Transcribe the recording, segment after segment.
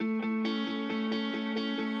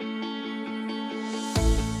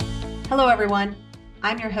Hello, everyone.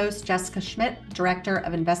 I'm your host, Jessica Schmidt, Director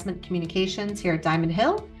of Investment Communications here at Diamond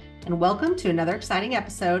Hill, and welcome to another exciting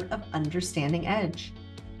episode of Understanding Edge.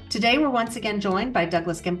 Today, we're once again joined by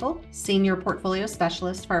Douglas Gimple, Senior Portfolio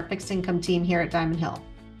Specialist for our fixed income team here at Diamond Hill.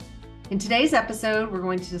 In today's episode, we're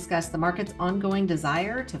going to discuss the market's ongoing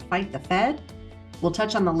desire to fight the Fed. We'll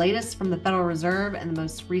touch on the latest from the Federal Reserve and the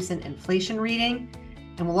most recent inflation reading.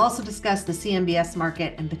 And we'll also discuss the CMBS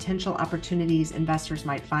market and potential opportunities investors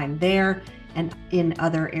might find there and in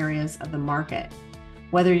other areas of the market.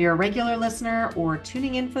 Whether you're a regular listener or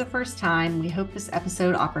tuning in for the first time, we hope this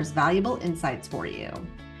episode offers valuable insights for you.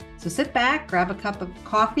 So sit back, grab a cup of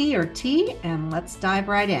coffee or tea, and let's dive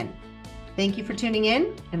right in. Thank you for tuning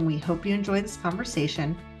in, and we hope you enjoy this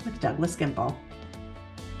conversation with Douglas Gimple.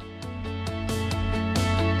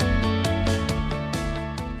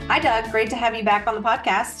 Hi, Doug. Great to have you back on the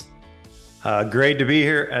podcast. Great to be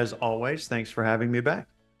here as always. Thanks for having me back.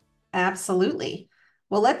 Absolutely.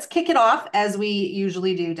 Well, let's kick it off as we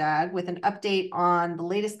usually do, Doug, with an update on the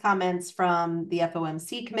latest comments from the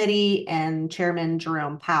FOMC committee and Chairman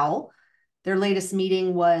Jerome Powell. Their latest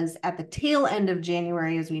meeting was at the tail end of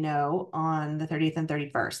January, as we know, on the 30th and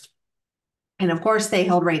 31st. And of course, they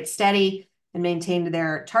held rates steady and maintained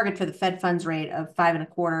their target for the Fed funds rate of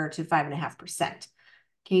 5.25% to 5.5%.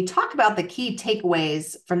 Can you talk about the key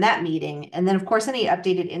takeaways from that meeting? And then, of course, any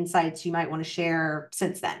updated insights you might want to share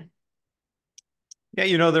since then?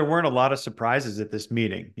 Yeah, there weren't a lot of surprises at this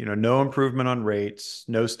meeting. No improvement on rates,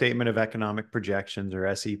 no statement of economic projections,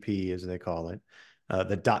 or SEP, as they call it,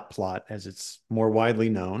 the dot plot, as it's more widely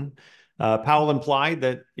known. Powell implied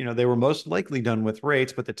that, they were most likely done with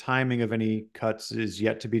rates, but the timing of any cuts is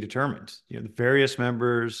yet to be determined. The various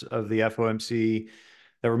members of the FOMC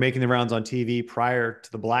that were making the rounds on TV prior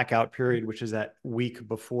to the blackout period, which is that week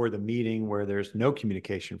before the meeting where there's no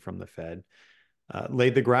communication from the Fed,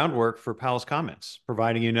 laid the groundwork for Powell's comments,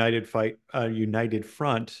 providing a united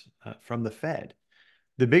front from the Fed.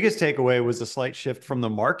 The biggest takeaway was a slight shift from the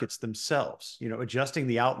markets themselves, adjusting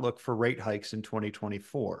the outlook for rate hikes in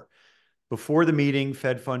 2024. Before the meeting,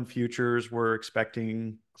 Fed fund futures were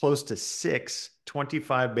expecting close to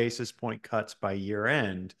 25 basis point cuts by year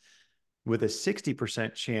end, with a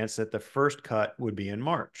 60% chance that the first cut would be in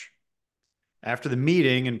March. After the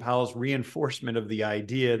meeting and Powell's reinforcement of the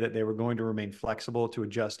idea that they were going to remain flexible to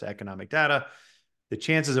adjust to economic data, the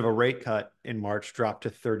chances of a rate cut in March dropped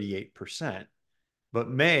to 38%.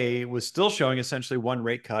 But May was still showing essentially one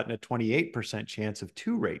rate cut and a 28% chance of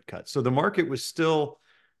two rate cuts. So the market was still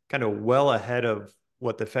kind of well ahead of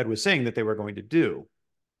what the Fed was saying that they were going to do.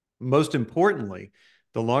 Most importantly,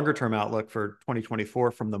 the longer-term outlook for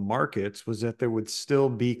 2024 from the markets was that there would still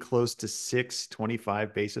be close to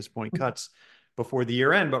 25 basis point cuts before the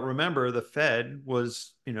year end. But remember, the Fed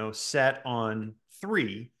was, set on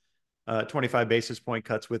 25 basis point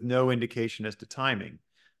cuts with no indication as to timing.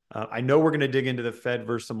 I know we're going to dig into the Fed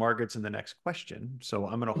versus the markets in the next question, so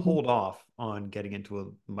I'm going to hold off on getting into a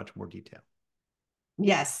much more detail.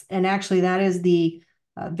 Yes, and actually that is the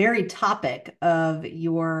very topic of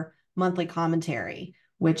your monthly commentary,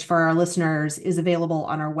 which for our listeners is available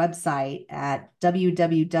on our website at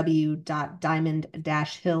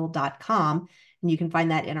www.diamond-hill.com. And you can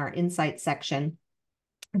find that in our insights section.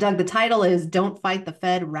 Doug, the title is Don't Fight the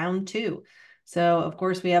Fed Round 2. So, of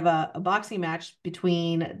course, we have a boxing match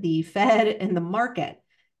between the Fed and the market.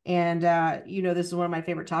 And, this is one of my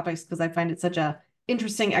favorite topics because I find it such a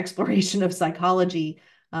interesting exploration of psychology.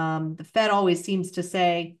 The Fed always seems to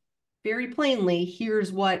say very plainly,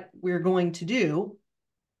 here's what we're going to do.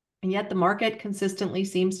 And yet the market consistently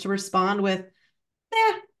seems to respond with,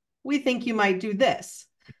 we think you might do this.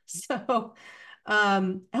 So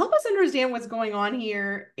help us understand what's going on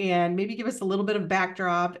here and maybe give us a little bit of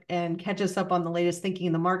backdrop and catch us up on the latest thinking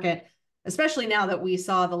in the market, especially now that we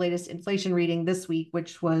saw the latest inflation reading this week,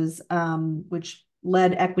 which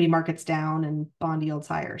led equity markets down and bond yields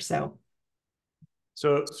higher. So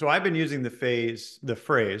I've been using the phrase, don't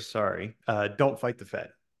fight the Fed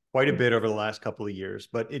quite a bit over the last couple of years,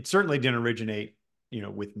 but it certainly didn't originate,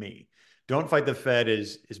 with me. Don't fight the Fed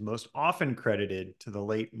is most often credited to the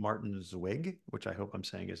late Martin Zweig, which I hope I'm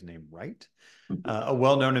saying his name right, a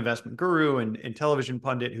well-known investment guru and television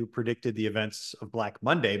pundit who predicted the events of Black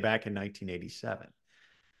Monday back in 1987.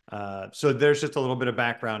 So there's just a little bit of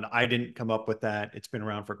background. I didn't come up with that. It's been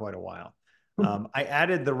around for quite a while. I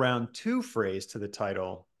added the round 2 phrase to the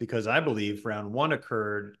title because I believe round 1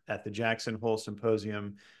 occurred at the Jackson Hole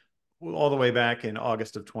Symposium all the way back in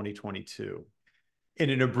August of 2022. In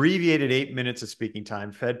an abbreviated 8 minutes of speaking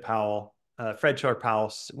time, Fed Chair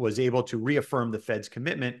Powell was able to reaffirm the Fed's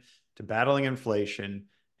commitment to battling inflation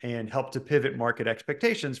and helped to pivot market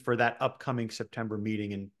expectations for that upcoming September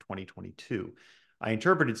meeting in 2022. I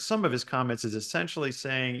interpreted some of his comments as essentially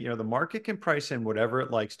saying, the market can price in whatever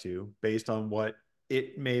it likes to based on what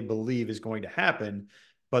it may believe is going to happen.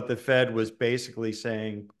 But the Fed was basically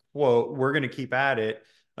saying, quote, we're going to keep at it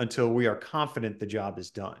until we are confident the job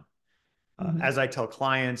is done. As I tell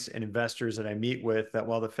clients and investors that I meet with, that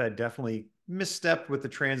while the Fed definitely misstepped with the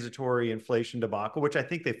transitory inflation debacle, which I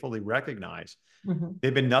think they fully recognize,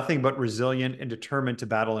 they've been nothing but resilient and determined to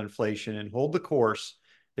battle inflation and hold the course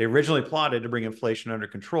they originally plotted to bring inflation under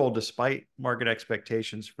control, despite market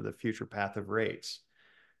expectations for the future path of rates.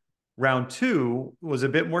 Round two was a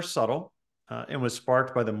bit more subtle and was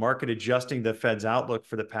sparked by the market adjusting the Fed's outlook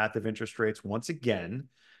for the path of interest rates once again,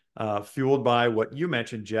 fueled by what you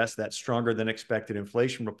mentioned, Jess, that stronger than expected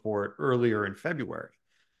inflation report earlier in February.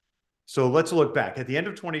 So let's look back. At the end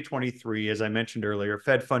of 2023, as I mentioned earlier,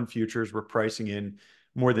 Fed fund futures were pricing in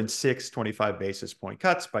more than 6 25 basis point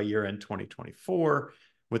cuts by year end 2024,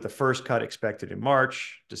 with the first cut expected in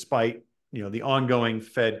March, despite the ongoing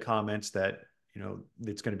Fed comments that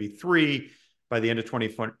it's going to be 3 by the end of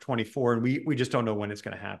 2024, and we just don't know when it's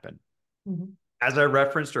going to happen. As I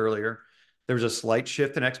referenced earlier, there was a slight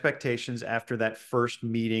shift in expectations after that first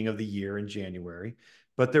meeting of the year in January,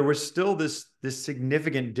 but there was still this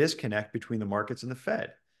significant disconnect between the markets and the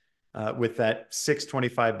Fed, with that 6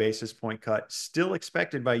 25 basis point cut still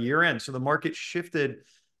expected by year end. So the market shifted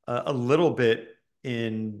a little bit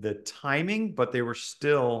in the timing, but they were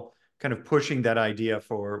still kind of pushing that idea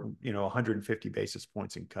for 150 basis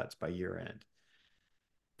points in cuts by year end.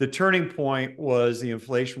 The turning point was the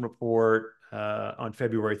inflation report on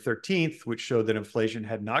February 13th, which showed that inflation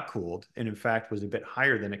had not cooled and in fact was a bit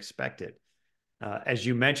higher than expected. As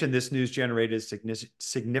you mentioned, this news generated a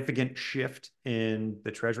significant shift in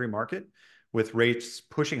the Treasury market, with rates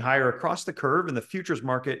pushing higher across the curve. In the futures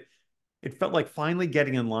market, it felt like finally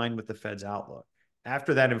getting in line with the Fed's outlook.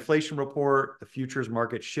 After that inflation report, the futures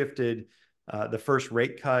market shifted the first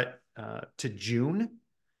rate cut to June,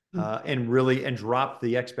 and dropped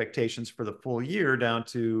the expectations for the full year down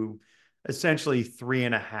to essentially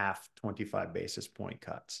 3.5 25 basis point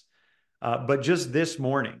cuts. But just this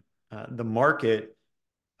morning, the market,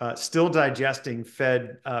 still digesting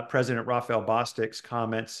Fed President Raphael Bostic's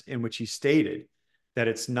comments in which he stated that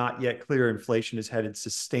it's not yet clear inflation is headed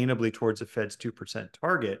sustainably towards the Fed's 2%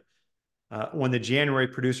 target, when the January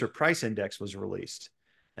producer price index was released.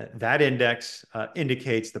 That index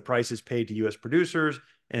indicates the prices paid to U.S. producers,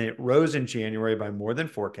 and it rose in January by more than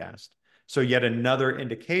forecast. So yet another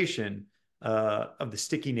indication of the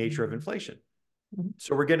sticky nature of inflation.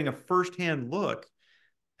 So we're getting a firsthand look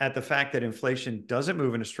at the fact that inflation doesn't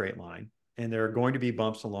move in a straight line, and there are going to be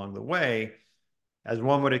bumps along the way. As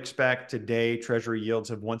one would expect, today, Treasury yields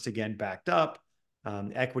have once again backed up.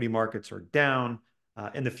 Equity markets are down,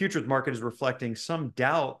 and the futures market is reflecting some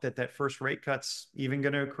doubt that that first rate cut's even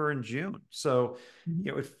going to occur in June. So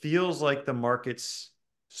it feels like the market's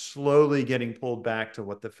slowly getting pulled back to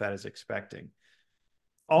what the Fed is expecting.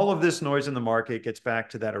 All of this noise in the market gets back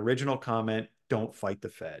to that original comment, don't fight the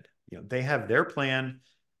Fed. They have their plan.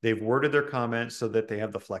 They've worded their comments so that they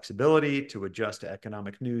have the flexibility to adjust to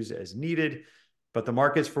economic news as needed. But the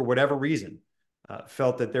markets, for whatever reason,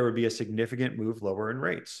 felt that there would be a significant move lower in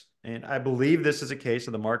rates. And I believe this is a case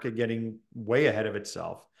of the market getting way ahead of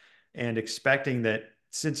itself and expecting that,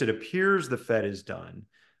 since it appears the Fed is done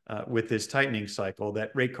with this tightening cycle,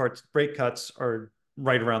 that rate cuts are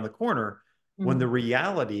right around the corner, when the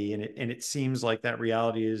reality, and it seems like that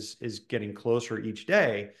reality is getting closer each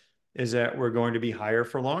day, is that we're going to be higher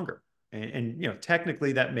for longer. And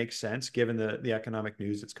technically that makes sense given the economic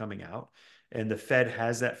news that's coming out, and the Fed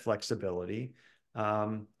has that flexibility.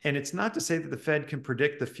 And it's not to say that the Fed can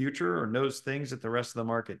predict the future or knows things that the rest of the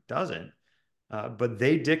market doesn't, but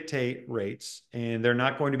they dictate rates, and they're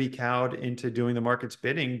not going to be cowed into doing the market's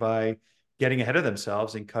bidding by getting ahead of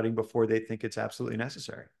themselves and cutting before they think it's absolutely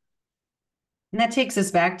necessary. And that takes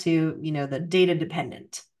us back to, the data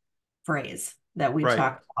dependent phrase that we've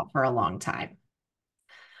talked about for a long time.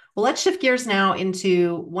 Well, let's shift gears now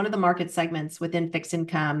into one of the market segments within fixed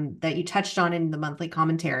income that you touched on in the monthly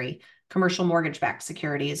commentary, commercial mortgage-backed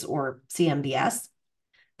securities, or CMBS.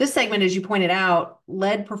 This segment, as you pointed out,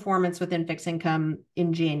 led performance within fixed income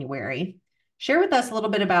in January. Share with us a little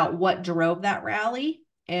bit about what drove that rally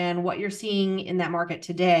and what you're seeing in that market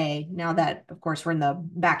today, now that, of course, we're in the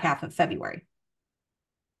back half of February.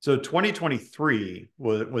 So 2023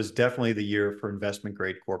 was definitely the year for investment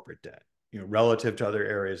grade corporate debt. Relative to other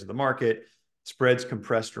areas of the market, spreads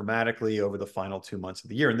compressed dramatically over the final 2 months of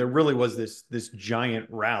the year. And there really was this giant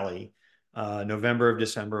rally, November of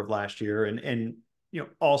December of last year. And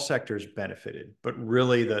all sectors benefited, but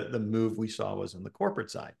really the move we saw was on the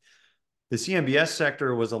corporate side. The CMBS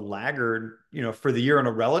sector was a laggard, for the year on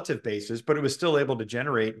a relative basis, but it was still able to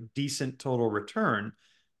generate decent total return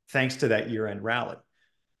thanks to that year-end rally.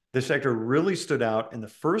 The sector really stood out in the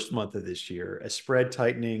first month of this year as spread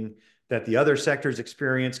tightening that the other sectors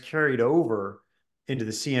experienced carried over into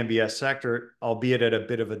the CMBS sector, albeit at a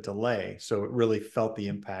bit of a delay. So it really felt the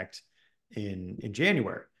impact in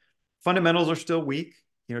January. Fundamentals are still weak.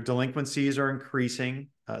 Delinquencies are increasing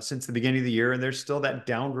since the beginning of the year, and there's still that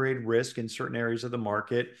downgrade risk in certain areas of the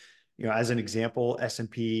market. As an example,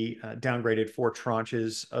 S&P downgraded 4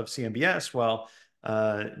 tranches of CMBS, while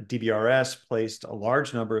DBRS placed a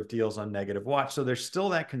large number of deals on negative watch. So there's still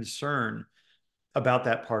that concern about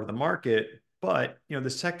that part of the market, but the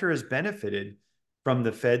sector has benefited from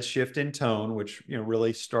the Fed's shift in tone, which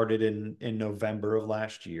really started in November of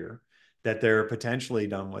last year, that they're potentially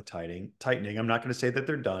done with tightening. I'm not going to say that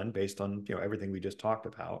they're done based on everything we just talked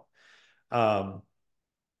about.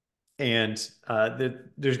 There's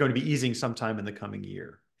going to be easing sometime in the coming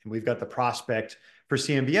year. And we've got the prospect for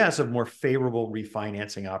CMBS of more favorable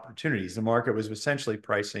refinancing opportunities. The market was essentially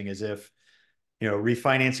pricing as if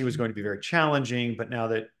refinancing was going to be very challenging, but now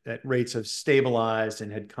that rates have stabilized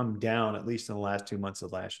and had come down, at least in the last 2 months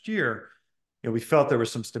of last year, we felt there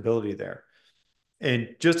was some stability there.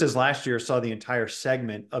 And just as last year saw the entire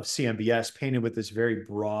segment of CMBS painted with this very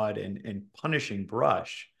broad and punishing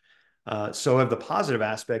brush, so have the positive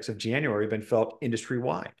aspects of January been felt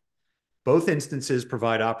industry-wide. Both instances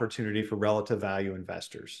provide opportunity for relative value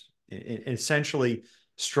investors. Essentially,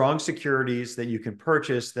 strong securities that you can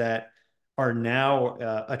purchase that are now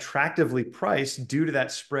attractively priced due to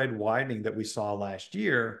that spread widening that we saw last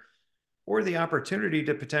year, or the opportunity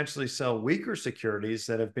to potentially sell weaker securities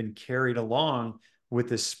that have been carried along with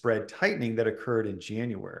this spread tightening that occurred in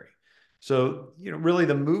January. So, really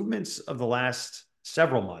the movements of the last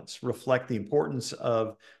several months reflect the importance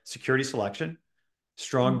of security selection,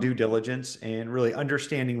 strong due diligence, and really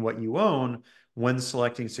understanding what you own when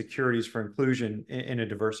selecting securities for inclusion in a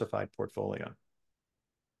diversified portfolio.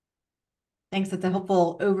 Thanks. That's a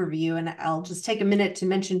helpful overview. And I'll just take a minute to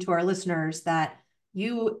mention to our listeners that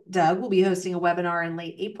you, Doug, will be hosting a webinar in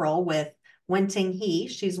late April with Wenting He.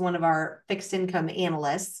 She's one of our fixed income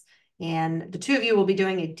analysts. And the two of you will be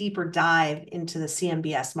doing a deeper dive into the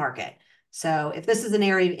CMBS market. So if this is an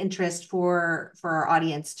area of interest for our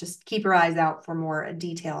audience, just keep your eyes out for more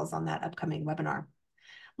details on that upcoming webinar.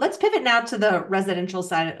 Let's pivot now to the residential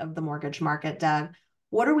side of the mortgage market, Doug.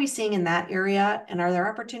 What are we seeing in that area? And are there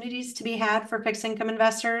opportunities to be had for fixed income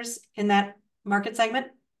investors in that market segment?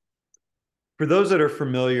 For those that are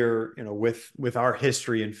familiar, with our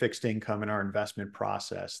history in fixed income and our investment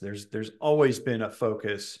process, there's always been a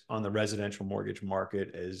focus on the residential mortgage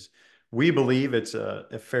market, as we believe it's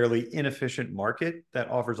a fairly inefficient market that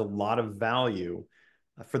offers a lot of value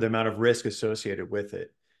for the amount of risk associated with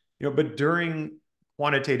it. But during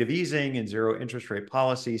quantitative easing and zero interest rate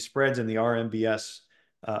policy, spreads in the RMBS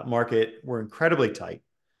market were incredibly tight,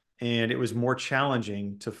 and it was more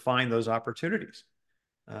challenging to find those opportunities.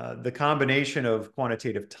 The combination of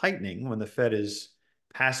quantitative tightening, when the Fed is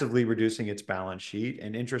passively reducing its balance sheet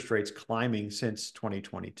and interest rates climbing since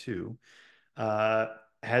 2022,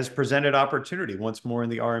 has presented opportunity once more in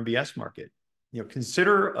the RMBS market.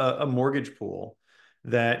 Consider a mortgage pool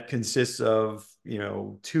that consists of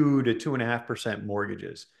 2 to 2.5%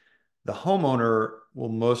 mortgages. The homeowner will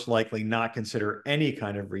most likely not consider any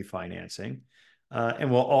kind of refinancing, and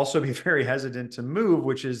will also be very hesitant to move,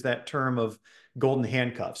 which is that term of golden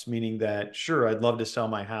handcuffs, meaning that, sure, I'd love to sell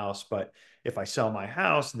my house, but if I sell my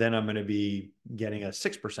house, then I'm going to be getting a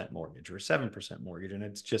 6% mortgage or a 7% mortgage, and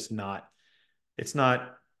it's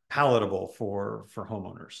not palatable for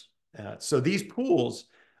homeowners. So these pools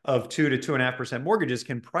of 2 to 2.5% mortgages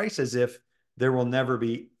can price as if there will never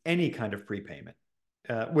be any kind of prepayment,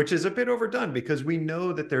 which is a bit overdone because we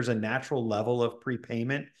know that there's a natural level of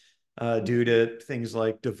prepayment due to things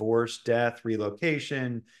like divorce, death,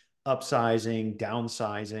 relocation, upsizing,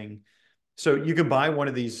 downsizing. So you can buy one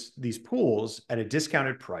of these pools at a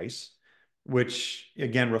discounted price, which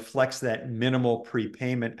again reflects that minimal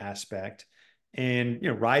prepayment aspect, and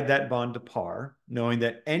ride that bond to par, knowing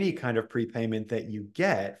that any kind of prepayment that you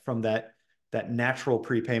get from that natural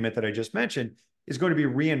prepayment that I just mentioned is going to be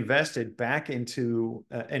reinvested back into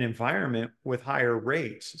an environment with higher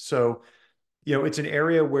rates. So it's an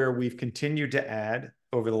area where we've continued to add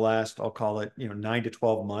over the last, I'll call it, 9 to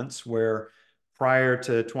 12 months, where prior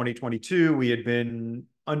to 2022, we had been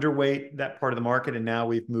underweight that part of the market, and now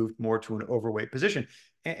we've moved more to an overweight position.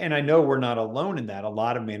 And I know we're not alone in that. A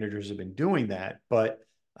lot of managers have been doing that, but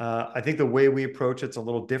I think the way we approach it's a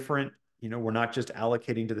little different. We're not just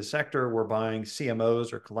allocating to the sector, we're buying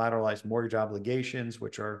CMOs or collateralized mortgage obligations,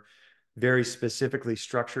 which are very specifically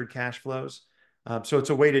structured cash flows. So it's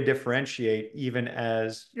a way to differentiate, even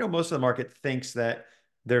as most of the market thinks that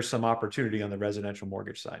there's some opportunity on the residential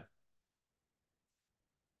mortgage side.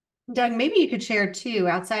 Doug, maybe you could share too,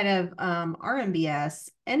 outside of RMBS,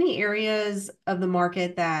 any areas of the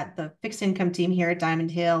market that the fixed income team here at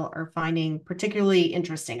Diamond Hill are finding particularly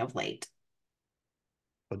interesting of late?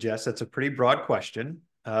 Well, Jess, that's a pretty broad question.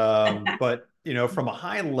 But from a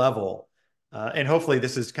high level, and hopefully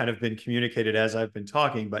this has kind of been communicated as I've been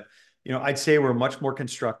talking, but I'd say we're much more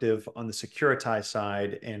constructive on the securitized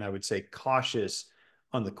side, and I would say cautious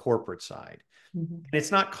on the corporate side. Mhm. And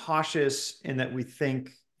it's not cautious in that we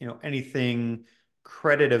think anything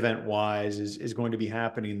credit event wise is going to be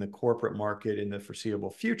happening in the corporate market in the foreseeable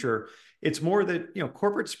future. It's more that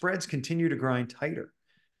corporate spreads continue to grind tighter.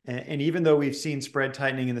 And even though we've seen spread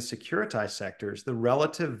tightening in the securitized sectors, the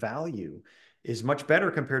relative value is much better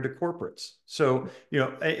compared to corporates. So,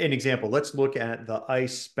 an example, let's look at the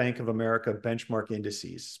ICE Bank of America benchmark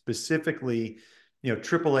indices, specifically,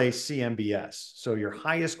 AAA CMBS. So your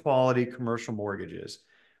highest quality commercial mortgages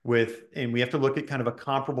and we have to look at kind of a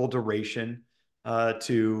comparable duration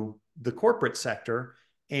to the corporate sector.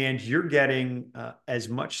 And you're getting as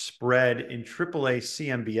much spread in AAA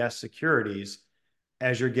CMBS securities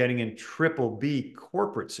as you're getting in triple B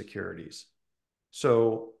corporate securities.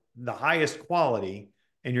 So the highest quality,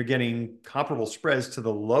 and you're getting comparable spreads to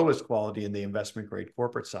the lowest quality in the investment grade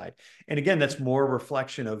corporate side. And again, that's more a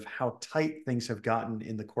reflection of how tight things have gotten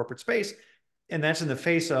in the corporate space. And that's in the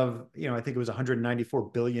face of, I think it was 194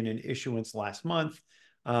 billion in issuance last month,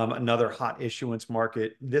 another hot issuance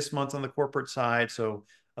market this month on the corporate side. So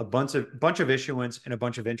a bunch of issuance and a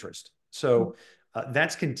bunch of interest. So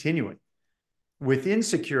that's continuing. Within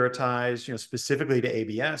securitized, specifically to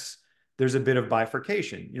ABS, there's a bit of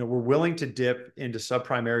bifurcation. We're willing to dip into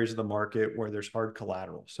subprime areas of the market where there's hard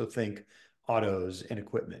collateral. So think autos and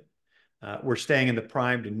equipment. We're staying in the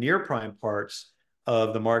prime to near prime parts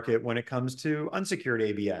of the market when it comes to unsecured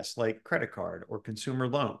ABS, like credit card or consumer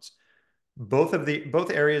loans. Both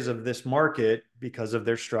areas of this market, because of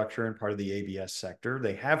their structure and part of the ABS sector,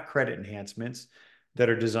 they have credit enhancements that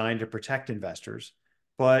are designed to protect investors.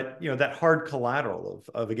 But that hard collateral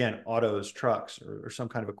of again, autos, trucks, or some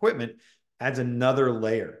kind of equipment adds another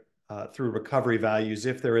layer through recovery values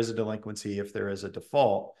if there is a delinquency, if there is a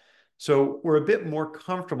default. So we're a bit more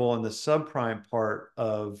comfortable in the subprime part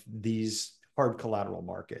of these hard collateral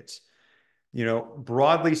markets.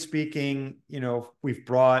 Broadly speaking, we've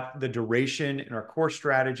brought the duration in our core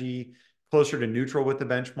strategy closer to neutral with the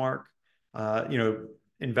benchmark.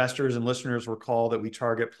 Investors and listeners recall that we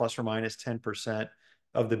target plus or minus 10%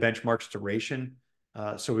 of the benchmark's duration.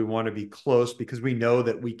 So we want to be close because we know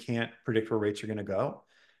that we can't predict where rates are going to go.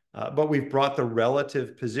 But we've brought the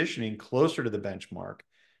relative positioning closer to the benchmark.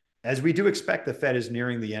 As we do expect, the Fed is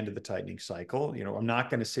nearing the end of the tightening cycle. I'm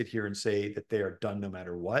not going to sit here and say that they are done no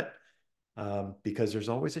matter what, because there's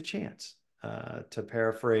always a chance, to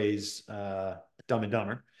paraphrase Dumb and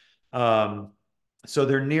Dumber. So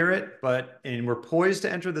they're near it, and we're poised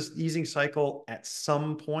to enter this easing cycle at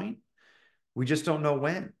some point. We just don't know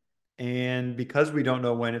when. And because we don't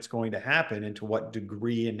know when it's going to happen and to what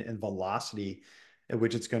degree and velocity at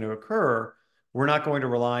which it's going to occur, we're not going to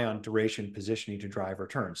rely on duration positioning to drive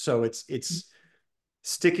returns. So it's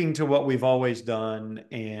sticking to what we've always done,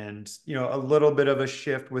 and a little bit of a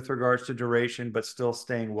shift with regards to duration, but still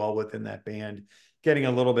staying well within that band, getting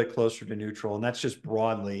a little bit closer to neutral. And that's just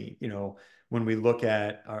broadly, when we look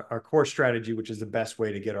at our core strategy, which is the best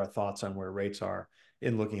way to get our thoughts on where rates are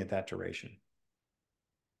in looking at that duration.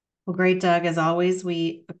 Well, great, Doug. As always,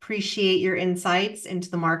 we appreciate your insights into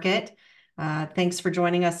the market. Thanks for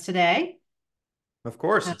joining us today. Of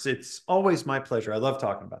course, it's always my pleasure. I love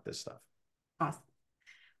talking about this stuff. Awesome.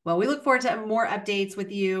 Well, we look forward to more updates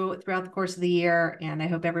with you throughout the course of the year, and I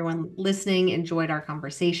hope everyone listening enjoyed our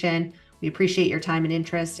conversation. We appreciate your time and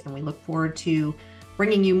interest, and we look forward to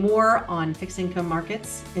bringing you more on fixed income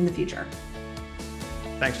markets in the future.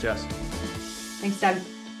 Thanks, Jess. Thanks, Doug.